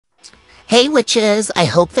Hey witches, I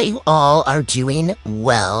hope that you all are doing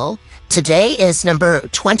well. Today is number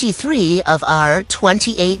 23 of our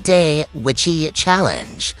 28-day witchy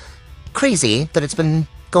challenge. Crazy that it's been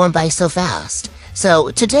going by so fast.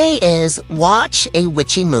 So today is watch a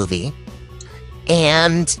witchy movie.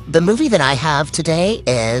 And the movie that I have today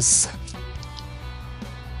is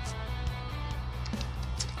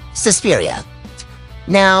Suspiria.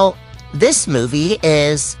 Now, this movie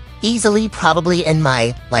is easily probably in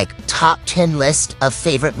my top 10 list of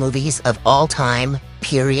favorite movies of all time,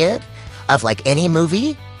 period, of any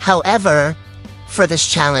movie. However, for this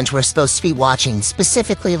challenge, we're supposed to be watching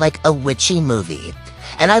specifically a witchy movie.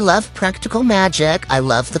 And I love practical magic. I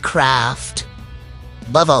love the craft.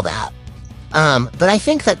 Love all that. But I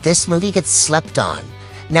think that this movie gets slept on.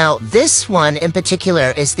 Now, this one in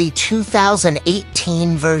particular is the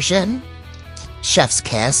 2018 version, Chef's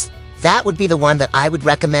Kiss. That would be the one that I would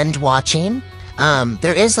recommend watching.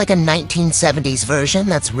 There is a 1970s version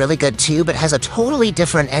that's really good too, but has a totally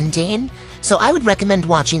different ending. So I would recommend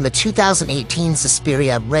watching the 2018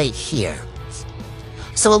 Suspiria right here.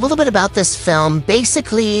 So a little bit about this film.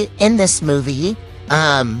 Basically, in this movie,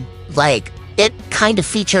 it kind of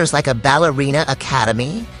features a ballerina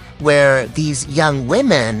academy where these young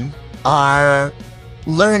women are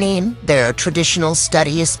learning their traditional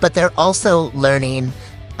studies, but they're also learning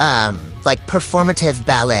performative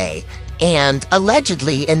ballet. And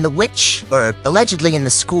allegedly in the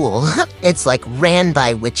school, it's ran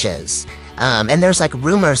by witches. And there's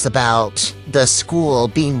rumors about the school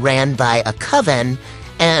being ran by a coven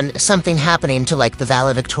and something happening to the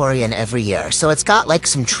valedictorian every year. So it's got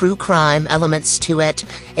some true crime elements to it.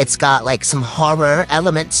 It's got some horror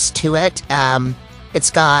elements to it.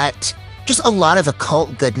 It's got just a lot of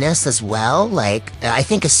occult goodness as well. I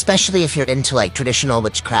think especially if you're into traditional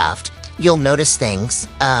witchcraft, you'll notice things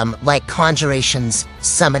like conjurations,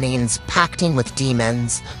 summonings, pacting with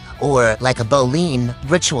demons, or a Boleyn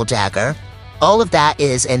ritual dagger. All of that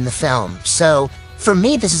is in the film. So for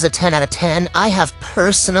me, this is a 10 out of 10. I have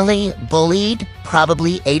personally bullied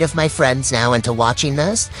probably 8 of my friends now into watching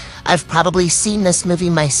this. I've probably seen this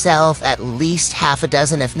movie myself at least half a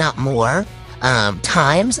dozen, if not more,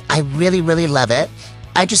 times. I really, really love it.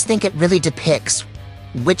 I just think it really depicts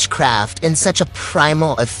witchcraft in such a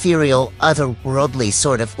primal, ethereal, otherworldly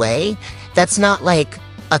sort of way that's not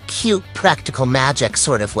a cute practical magic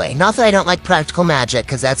sort of way. Not that I don't like practical magic,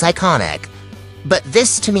 because that's iconic, but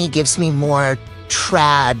this to me gives me more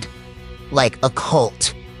trad,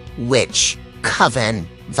 occult, witch, coven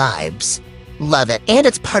vibes. Love it. And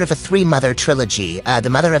it's part of a 3-mother trilogy. The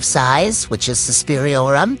Mother of Sighs, which is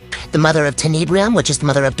Suspiriorum, the Mother of Tenebrium, which is the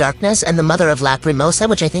Mother of Darkness, and the Mother of Lacrimosa,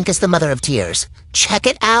 which I think is the Mother of Tears. Check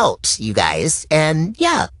it out, you guys. And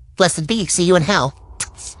yeah, blessed be. See you in hell.